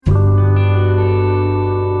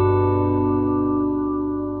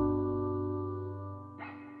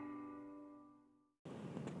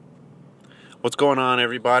What's going on,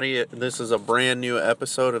 everybody? This is a brand new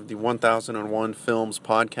episode of the 1001 Films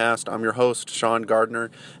podcast. I'm your host, Sean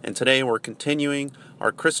Gardner, and today we're continuing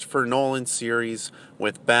our Christopher Nolan series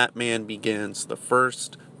with Batman Begins, the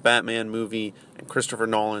first Batman movie in Christopher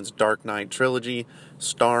Nolan's Dark Knight trilogy,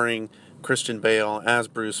 starring Christian Bale as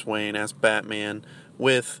Bruce Wayne, as Batman,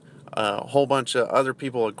 with a whole bunch of other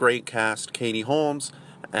people, a great cast. Katie Holmes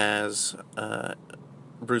as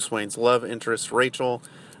Bruce Wayne's love interest, Rachel.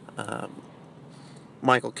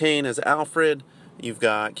 Michael Caine as Alfred. You've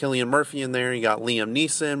got Cillian Murphy in there. You got Liam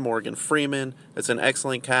Neeson, Morgan Freeman. It's an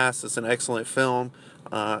excellent cast. It's an excellent film.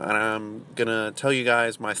 And I'm going to tell you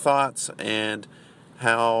guys my thoughts and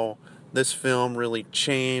how this film really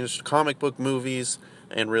changed comic book movies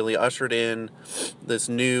and really ushered in this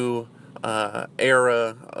new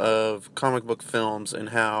era of comic book films and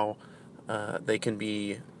how they can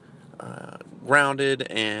be grounded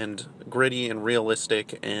and gritty and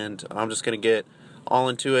realistic. And I'm just going to get all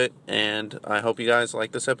into it, and I hope you guys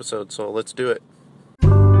like this episode, so let's do it.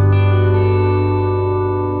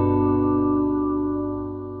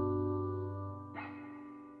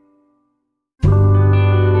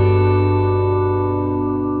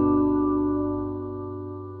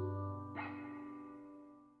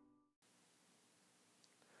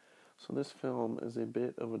 So this film is a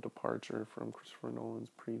bit of a departure from Christopher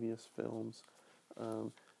Nolan's previous films.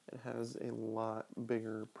 It has a lot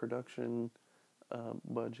bigger production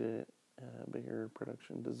budget, bigger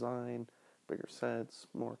production design, bigger sets,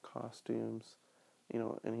 more costumes,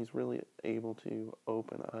 and he's really able to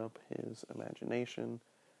open up his imagination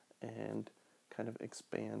and kind of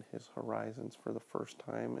expand his horizons for the first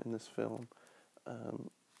time in this film.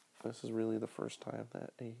 This is really the first time that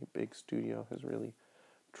a big studio has really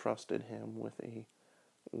trusted him with a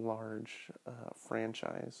large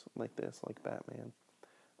franchise like this, like Batman.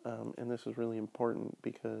 And this is really important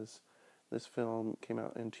because this film came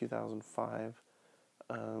out in 2005.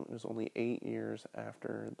 It was only 8 years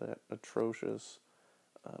after the atrocious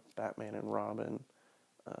Batman and Robin,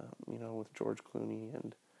 with George Clooney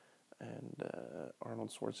and Arnold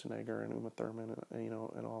Schwarzenegger and Uma Thurman,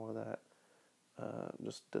 and all of that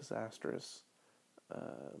just disastrous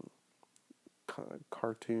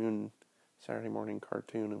cartoon, Saturday morning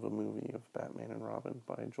cartoon of a movie of Batman and Robin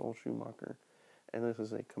by Joel Schumacher. And this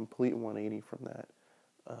is a complete 180 from that.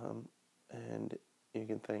 And you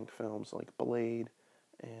can thank films like Blade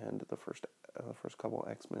and the first couple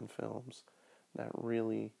X-Men films that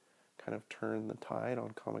really kind of turned the tide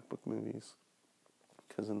on comic book movies.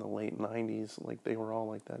 Because in the late 90s, they were all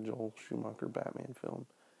like that Joel Schumacher Batman film.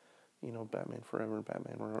 Batman Forever and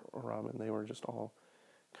Batman Robin, they were just all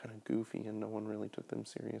kind of goofy and no one really took them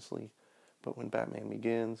seriously. But when Batman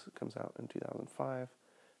Begins comes out in 2005,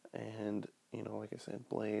 and, like I said,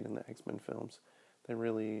 Blade and the X-Men films, they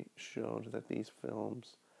really showed that these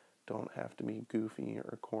films don't have to be goofy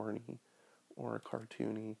or corny or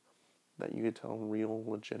cartoony, that you could tell real,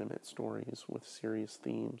 legitimate stories with serious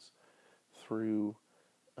themes through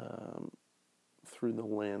the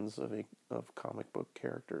lens of comic book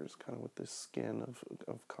characters, kind of with this skin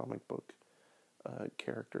of comic book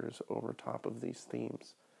characters over top of these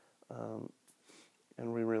themes.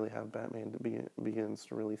 And we really have Batman Begins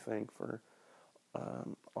to really thank for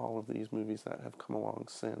all of these movies that have come along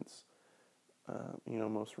since.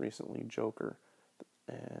 Most recently Joker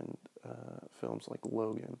and films like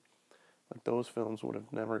Logan. Those films would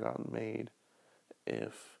have never gotten made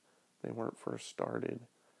if they weren't first started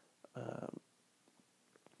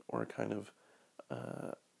or kind of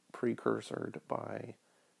precursored by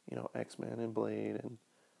X-Men and Blade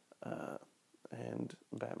and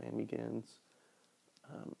Batman Begins.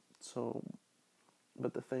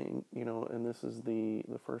 But the thing, and this is the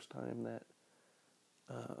first time that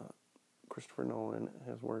Christopher Nolan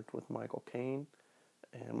has worked with Michael Caine,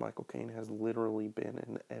 and Michael Caine has literally been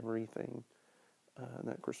in everything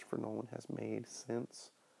that Christopher Nolan has made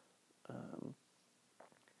since.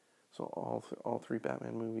 So all three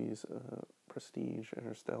Batman movies, Prestige,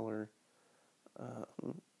 Interstellar,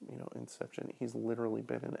 Inception, he's literally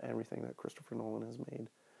been in everything that Christopher Nolan has made.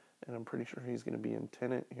 And I'm pretty sure he's going to be in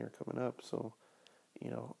Tenet here coming up, so,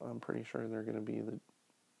 I'm pretty sure they're going to be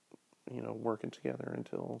working together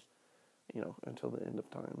until the end of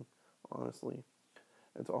time, honestly.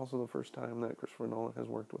 It's also the first time that Christopher Nolan has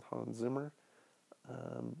worked with Hans Zimmer,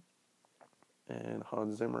 and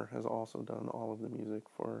Hans Zimmer has also done all of the music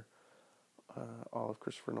for all of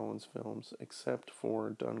Christopher Nolan's films, except for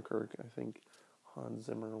Dunkirk. I think Hans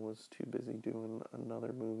Zimmer was too busy doing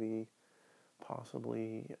another movie,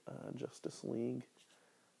 possibly Justice League,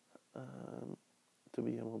 to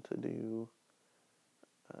be able to do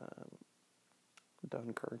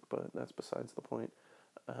Dunkirk, but that's besides the point.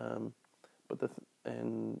 Um, but the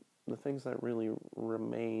things that really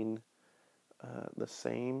remain the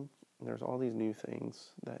same. There's all these new things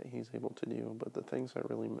that he's able to do, but the things that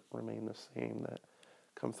really remain the same that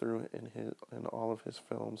come through in all of his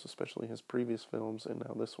films, especially his previous films and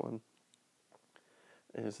now this one,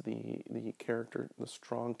 is the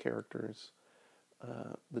strong characters,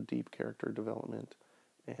 the deep character development,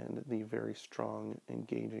 and the very strong,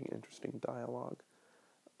 engaging, interesting dialogue.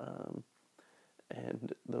 Um,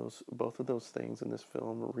 and both of those things in this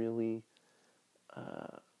film really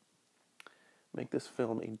uh, make this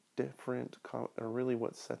film a different, or really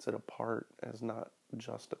what sets it apart as not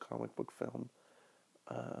just a comic book film,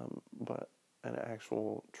 but an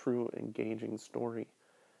actual, true, engaging story,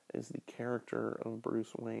 is the character of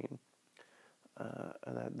Bruce Wayne.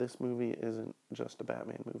 And that this movie isn't just a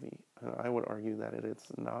Batman movie. I would argue that it's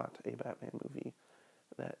not a Batman movie,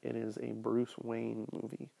 that it is a Bruce Wayne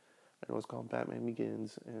movie. I know it's called Batman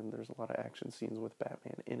Begins, and there's a lot of action scenes with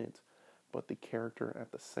Batman in it, but the character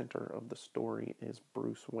at the center of the story is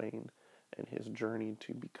Bruce Wayne and his journey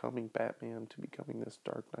to becoming Batman, to becoming this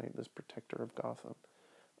Dark Knight, this protector of Gotham.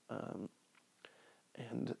 Um,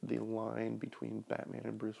 and the line between Batman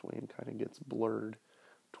and Bruce Wayne kind of gets blurred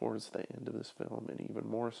towards the end of this film, and even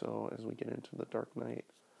more so as we get into The Dark Knight.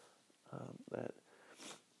 That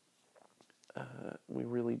we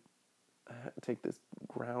really take this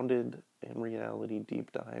grounded in reality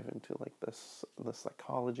deep dive into like the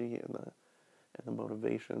psychology and the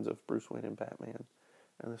motivations of Bruce Wayne and Batman.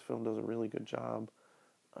 And this film does a really good job,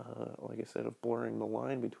 like I said, of blurring the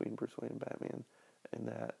line between Bruce Wayne and Batman, and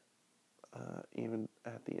that even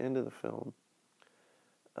at the end of the film,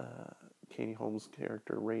 Katie Holmes'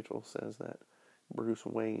 character Rachel says that Bruce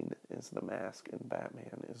Wayne is the mask and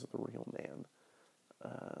Batman is the real man.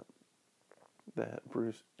 That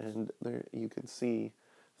Bruce, and there you can see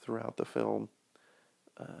throughout the film,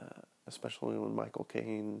 especially when Michael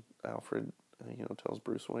Caine, Alfred, tells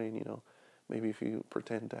Bruce Wayne, maybe if you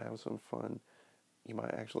pretend to have some fun, you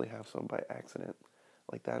might actually have some by accident.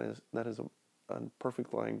 Like that is a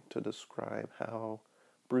perfect line to describe how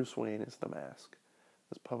Bruce Wayne is the mask,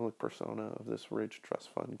 this public persona of this rich trust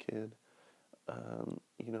fund kid,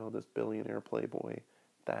 this billionaire playboy.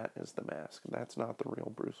 That is the mask. That's not the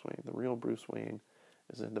real Bruce Wayne. The real Bruce Wayne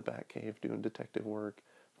is in the Batcave doing detective work,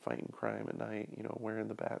 fighting crime at night, wearing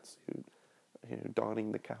the bat suit,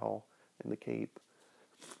 donning the cowl and the cape.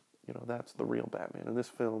 That's the real Batman. And this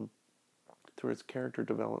film, through its character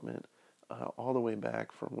development, all the way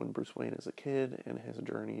back from when Bruce Wayne is a kid and his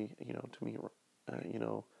journey, to meet,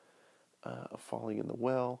 falling in the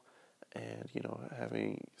well, and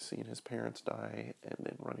having seen his parents die, and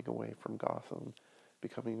then running away from Gotham,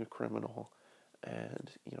 becoming a criminal, and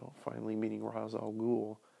finally meeting Ra's al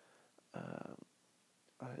Ghul.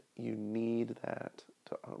 You need that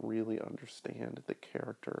to really understand the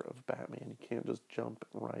character of Batman. You can't just jump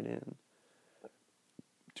right in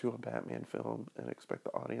to a Batman film and expect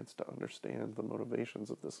the audience to understand the motivations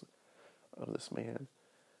of this man.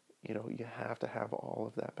 You have to have all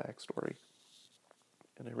of that backstory.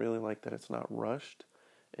 And I really like that it's not rushed.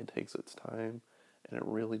 It takes its time, and it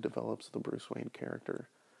really develops the Bruce Wayne character.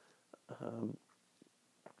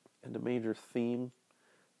 And a major theme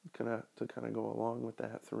to kind of go along with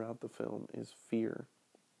that throughout the film is fear.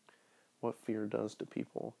 What fear does to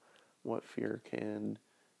people. What fear can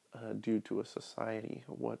do to a society.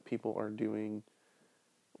 What people are doing.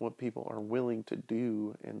 What people are willing to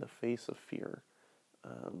do in the face of fear.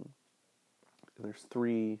 And there's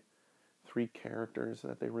three characters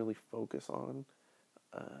that they really focus on,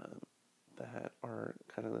 that are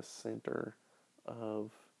kind of the center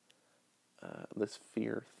of this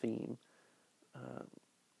fear theme.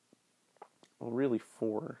 Well, really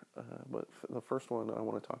four, but the first one I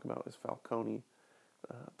want to talk about is Falcone,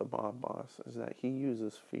 the mob boss, is that he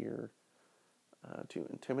uses fear to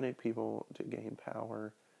intimidate people, to gain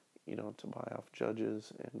power, to buy off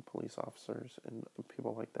judges and police officers and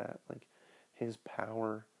people like that. Like, his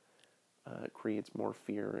power creates more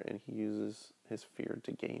fear, and he uses his fear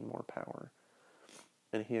to gain more power.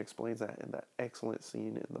 And he explains that in that excellent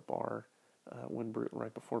scene in the bar,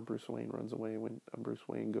 right before Bruce Wayne runs away, when Bruce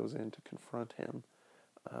Wayne goes in to confront him,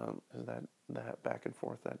 is that back and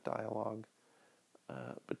forth, that dialogue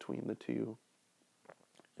between the two,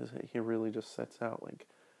 is that he really just sets out, like,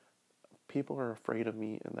 people are afraid of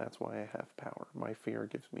me, and that's why I have power. My fear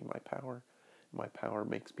gives me my power. My power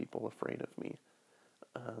makes people afraid of me.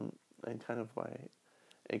 And kind of by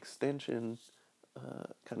extension,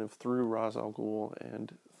 kind of through Ra's al Ghul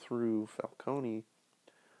and through Falcone,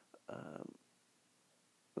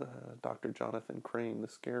 Dr. Jonathan Crane, the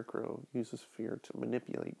Scarecrow, uses fear to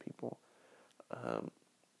manipulate people. Um,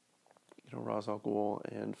 Ra's al Ghul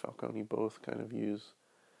and Falcone both kind of use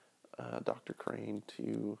Dr. Crane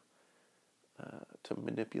to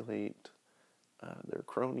manipulate their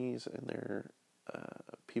cronies and their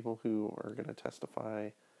people who are going to testify,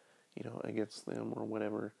 against them or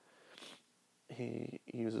whatever. He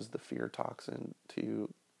uses the fear toxin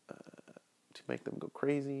to make them go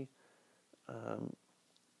crazy,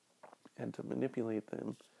 and to manipulate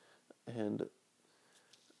them. And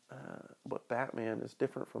but Batman is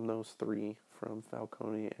different from those three, from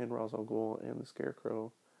Falcone and Ra's al Ghul and the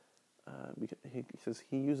Scarecrow, because he says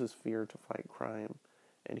he uses fear to fight crime,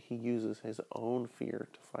 and he uses his own fear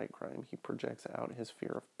to fight crime. He projects out his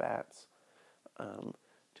fear of bats,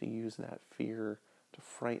 to use that fear to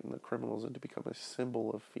frighten the criminals and to become a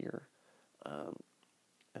symbol of fear.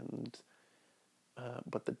 And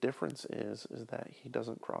but the difference is that he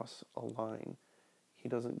doesn't cross a line. He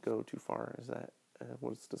doesn't go too far. Is that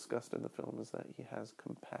what's discussed in the film is that he has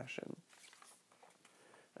compassion,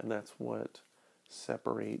 and that's what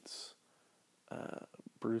separates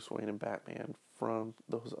Bruce Wayne and Batman from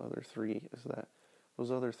those other three. Is that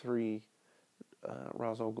those other three,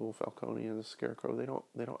 Ra's al Ghul, Falcone, and the Scarecrow, they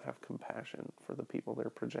don't have compassion for the people they're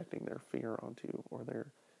projecting their fear onto, or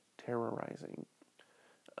they're terrorizing.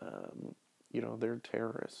 They're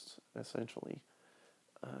terrorists essentially.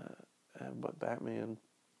 But Batman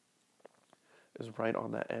is right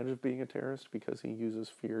on that edge of being a terrorist because he uses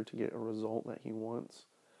fear to get a result that he wants,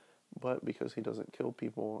 but because he doesn't kill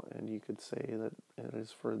people, and you could say that it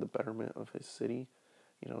is for the betterment of his city.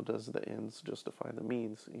 Does the ends justify the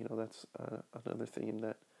means? That's another theme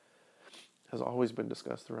that has always been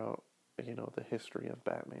discussed throughout, the history of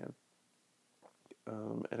Batman.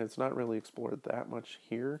 And it's not really explored that much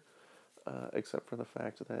here, except for the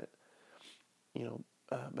fact that,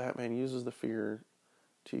 Batman uses the fear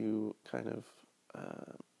to kind of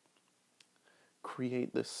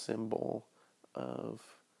create this symbol of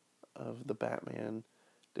the Batman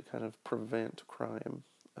to kind of prevent crime,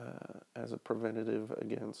 as a preventative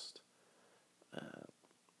against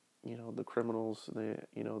the criminals. They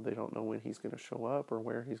don't know when he's going to show up or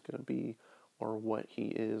where he's going to be or what he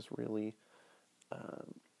is really.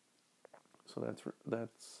 So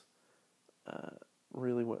that's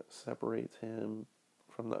really what separates him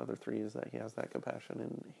from the other three, is that he has that compassion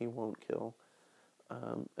and he won't kill.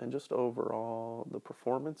 And just overall, the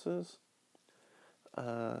performances,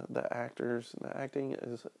 the actors, and the acting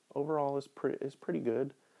is pretty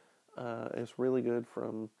good. It's really good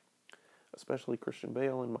from especially Christian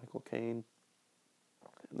Bale and Michael Caine.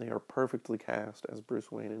 They are perfectly cast as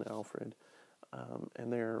Bruce Wayne and Alfred,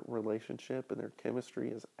 and their relationship and their chemistry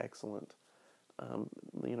is excellent.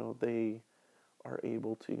 They are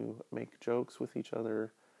able to make jokes with each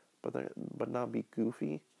other, but not be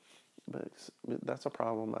goofy. But that's a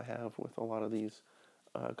problem I have with a lot of these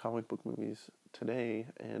comic book movies today,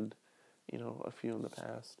 and a few in the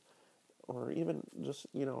past, or even just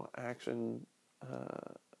action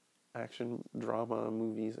drama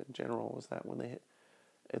movies in general. Is that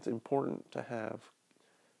it's important to have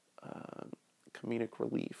comedic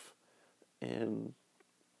relief, and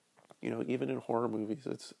even in horror movies,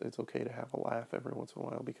 it's okay to have a laugh every once in a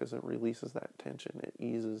while because it releases that tension. It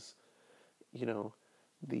eases,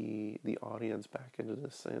 the audience back into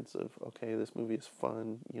the sense of, okay, this movie is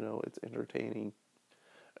fun. It's entertaining.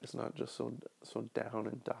 It's not just so down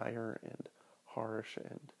and dire and harsh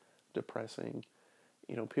and depressing.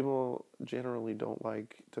 People generally don't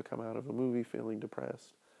like to come out of a movie feeling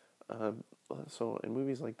depressed. So in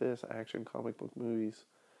movies like this, action comic book movies,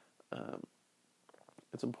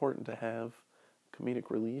 it's important to have comedic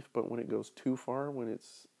relief, but when it goes too far, when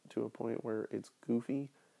it's to a point where it's goofy,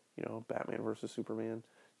 Batman versus Superman,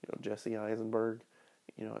 Jesse Eisenberg,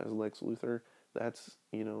 as Lex Luthor, that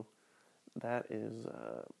is,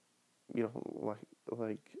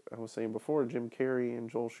 like I was saying before, Jim Carrey and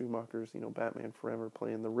Joel Schumacher's, Batman Forever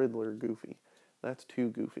playing the Riddler goofy. That's too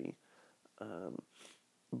goofy.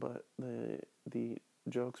 But the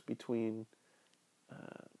jokes between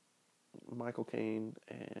Michael Caine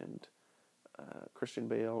and Christian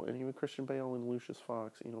Bale, and even Christian Bale and Lucius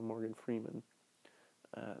Fox, Morgan Freeman,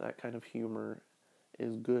 that kind of humor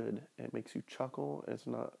is good. It makes you chuckle. It's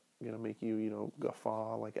not gonna make you,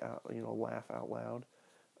 guffaw, laugh out loud.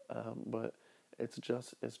 But it's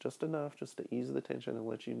just enough just to ease the tension and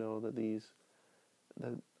let you know that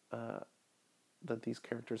these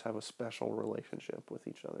characters have a special relationship with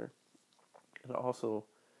each other. And also,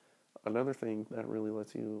 another thing that really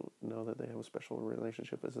lets you know that they have a special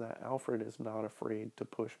relationship is that Alfred is not afraid to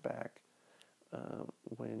push back.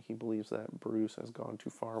 when he believes that Bruce has gone too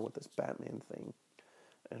far with this Batman thing,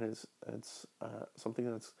 and it's something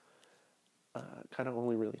that's kind of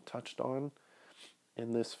only really touched on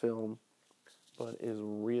in this film, but is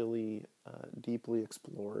really deeply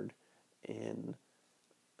explored in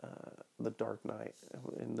The Dark Knight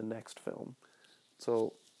in the next film.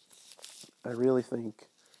 So I really think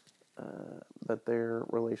that their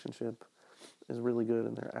relationship is really good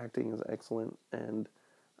and their acting is excellent. And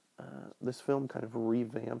this film kind of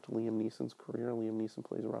revamped Liam Neeson's career. Liam Neeson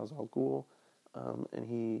plays Ra's al Ghul, and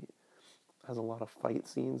he has a lot of fight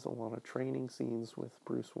scenes, a lot of training scenes with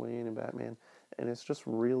Bruce Wayne and Batman, and it's just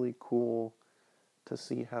really cool to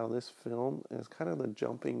see how this film is kind of the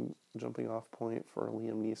jumping off point for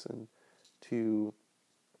Liam Neeson to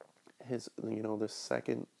his this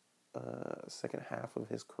second half of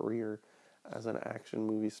his career as an action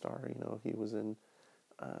movie star. He was in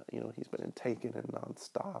he's been in Taken and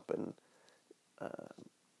Nonstop and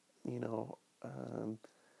you know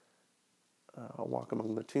Walk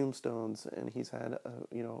Among the Tombstones, and he's had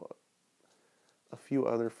a few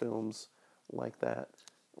other films like that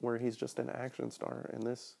where he's just an action star, and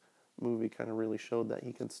this movie kind of really showed that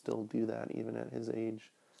he can still do that even at his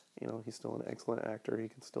age. He's still an excellent actor. He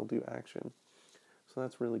can still do action. So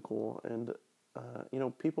that's really cool. And,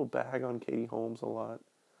 people bag on Katie Holmes a lot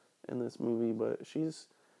in this movie, but she's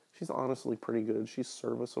honestly pretty good. She's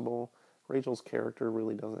serviceable. Rachel's character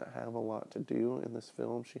really doesn't have a lot to do in this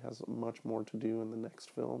film. She has much more to do in the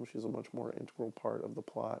next film. She's a much more integral part of the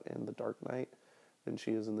plot in The Dark Knight than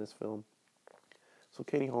she is in this film. So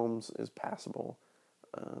Katie Holmes is passable.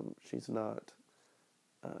 She's not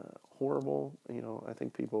horrible. I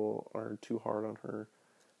think people are too hard on her,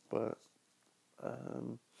 but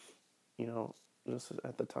just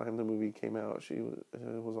at the time the movie came out, it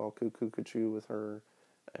was all cuckoo with her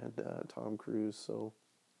and Tom Cruise. So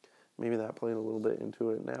maybe that played a little bit into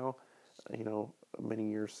it. Now, many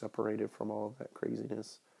years separated from all of that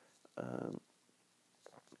craziness,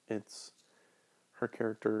 it's her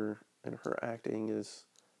character and her acting is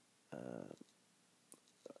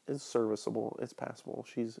serviceable. It's passable.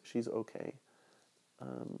 She's okay.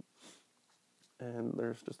 And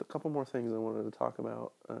there's just a couple more things I wanted to talk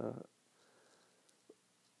about.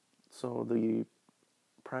 So the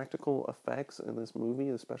practical effects in this movie,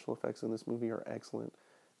 the special effects in this movie are excellent.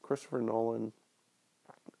 Christopher Nolan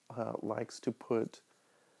likes to put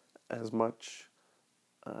as much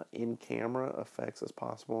in-camera effects as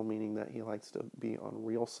possible, meaning that he likes to be on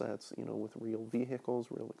real sets, with real vehicles,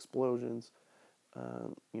 real explosions,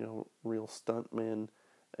 real stuntmen,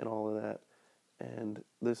 and all of that. And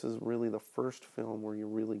this is really the first film where you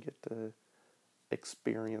really get to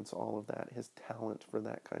experience all of that, his talent for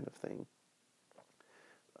that kind of thing.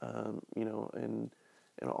 And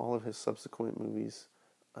in all of his subsequent movies,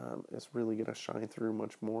 it's really going to shine through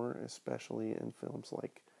much more, especially in films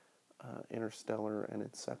like Interstellar and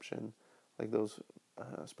Inception. Like those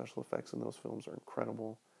special effects in those films are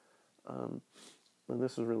incredible. And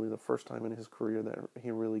this is really the first time in his career that he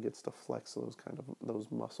really gets to flex those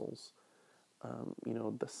muscles.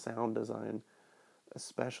 The sound design,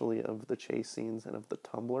 especially of the chase scenes and of the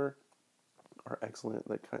tumbler, are excellent.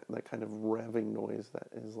 That kind of revving noise that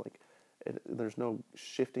is like, there's no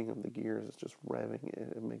shifting of the gears. It's just revving.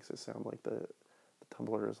 It makes it sound like the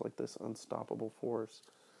tumbler is like this unstoppable force.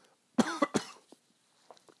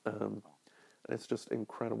 It's just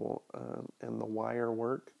incredible. And the wire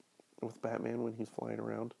work with Batman when he's flying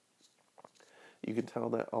around, you can tell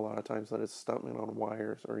that a lot of times that it's stuntmen on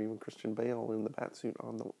wires, or even Christian Bale in the Batsuit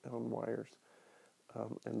on wires,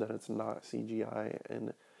 and that it's not CGI.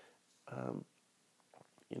 And I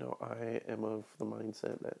am of the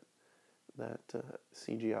mindset that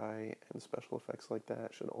CGI and special effects like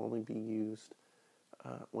that should only be used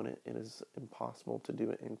when it is impossible to do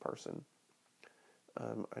it in person.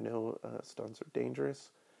 I know stunts are dangerous,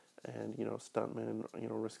 and stuntmen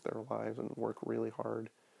risk their lives and work really hard.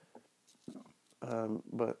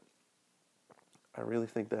 But I really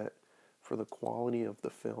think that for the quality of the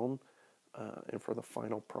film and for the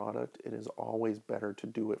final product, it is always better to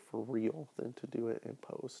do it for real than to do it in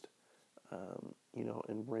post.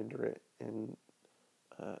 And render it in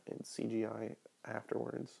CGI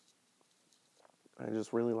afterwards. I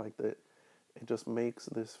just really like that. It just makes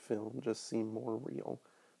this film just seem more real.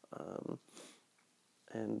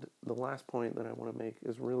 And the last point that I want to make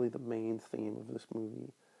is really the main theme of this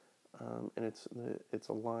movie, and it's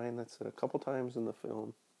a line that's said a couple times in the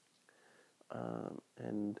film,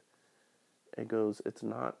 and it goes,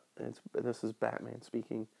 this is Batman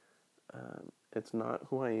speaking. It's not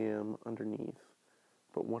who I am underneath,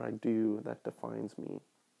 but what I do that defines me.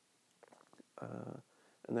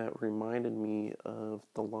 And that reminded me of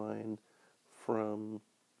the line from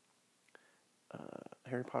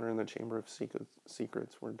Harry Potter and the Chamber of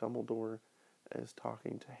Secrets, where Dumbledore is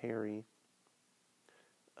talking to Harry,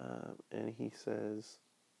 and he says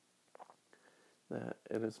that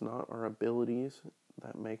it is not our abilities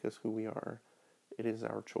that make us who we are, it is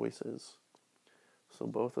our choices. So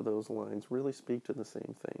both of those lines really speak to the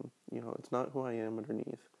same thing. It's not who I am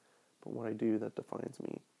underneath, but what I do that defines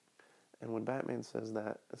me. And when Batman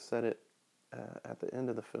said it at the end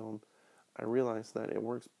of the film, I realized that it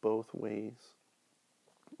works both ways.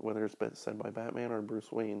 Whether it's been said by Batman or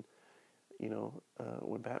Bruce Wayne,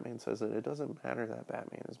 when Batman says it doesn't matter that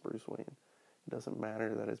Batman is Bruce Wayne. It doesn't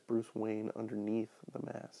matter that it's Bruce Wayne underneath the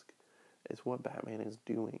mask. It's what Batman is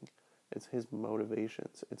doing. It's his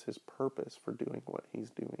motivations. It's his purpose for doing what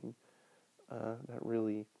he's doing that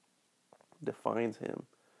really defines him.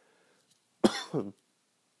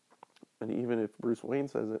 And even if Bruce Wayne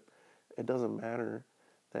says it, it doesn't matter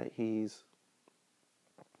that he's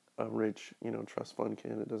a rich, trust fund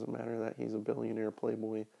kid. It doesn't matter that he's a billionaire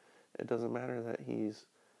playboy. It doesn't matter that he's,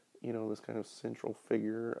 this kind of central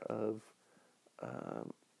figure of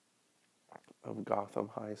Gotham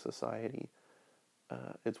high society.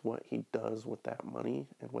 It's what he does with that money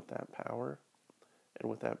and with that power and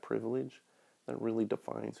with that privilege that really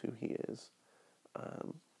defines who he is.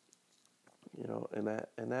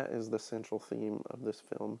 And that is the central theme of this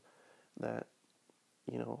film. That,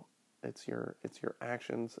 it's your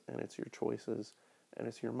actions and it's your choices and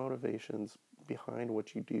it's your motivations behind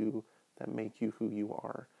what you do that make you who you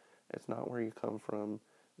are. It's not where you come from.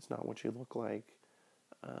 It's not what you look like.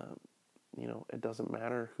 It doesn't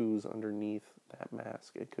matter who's underneath that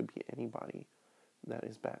mask. It could be anybody that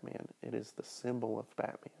is Batman. It is the symbol of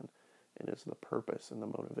Batman. It is the purpose and the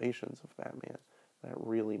motivations of Batman that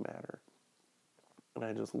really matter. And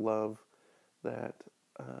I just love that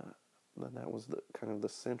that was the kind of the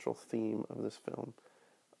central theme of this film.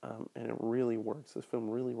 And it really works. This film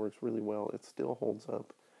really works really well. It still holds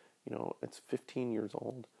up. It's 15 years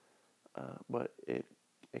old, but it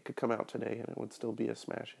could come out today and it would still be a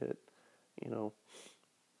smash hit.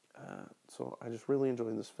 So I just really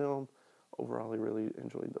enjoyed this film. Overall, I really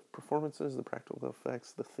enjoyed the performances, the practical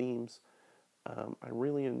effects, the themes. I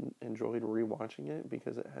really enjoyed rewatching it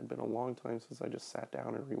because it had been a long time since I just sat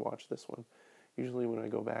down and rewatched this one. Usually when I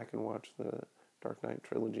go back and watch the Dark Knight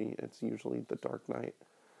trilogy, it's usually The Dark Knight.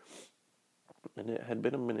 And it had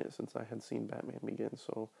been a minute since I had seen Batman Begins,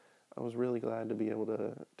 so I was really glad to be able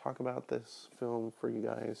to talk about this film for you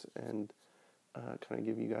guys and kind of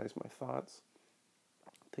give you guys my thoughts.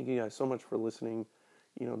 Thank you guys so much for listening.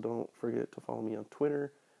 Don't forget to follow me on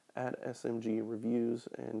Twitter at SMG Reviews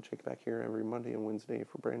and check back here every Monday and Wednesday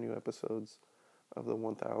for brand new episodes of the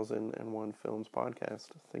 1001 Films podcast.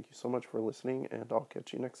 Thank you so much for listening, and I'll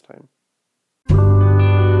catch you next time.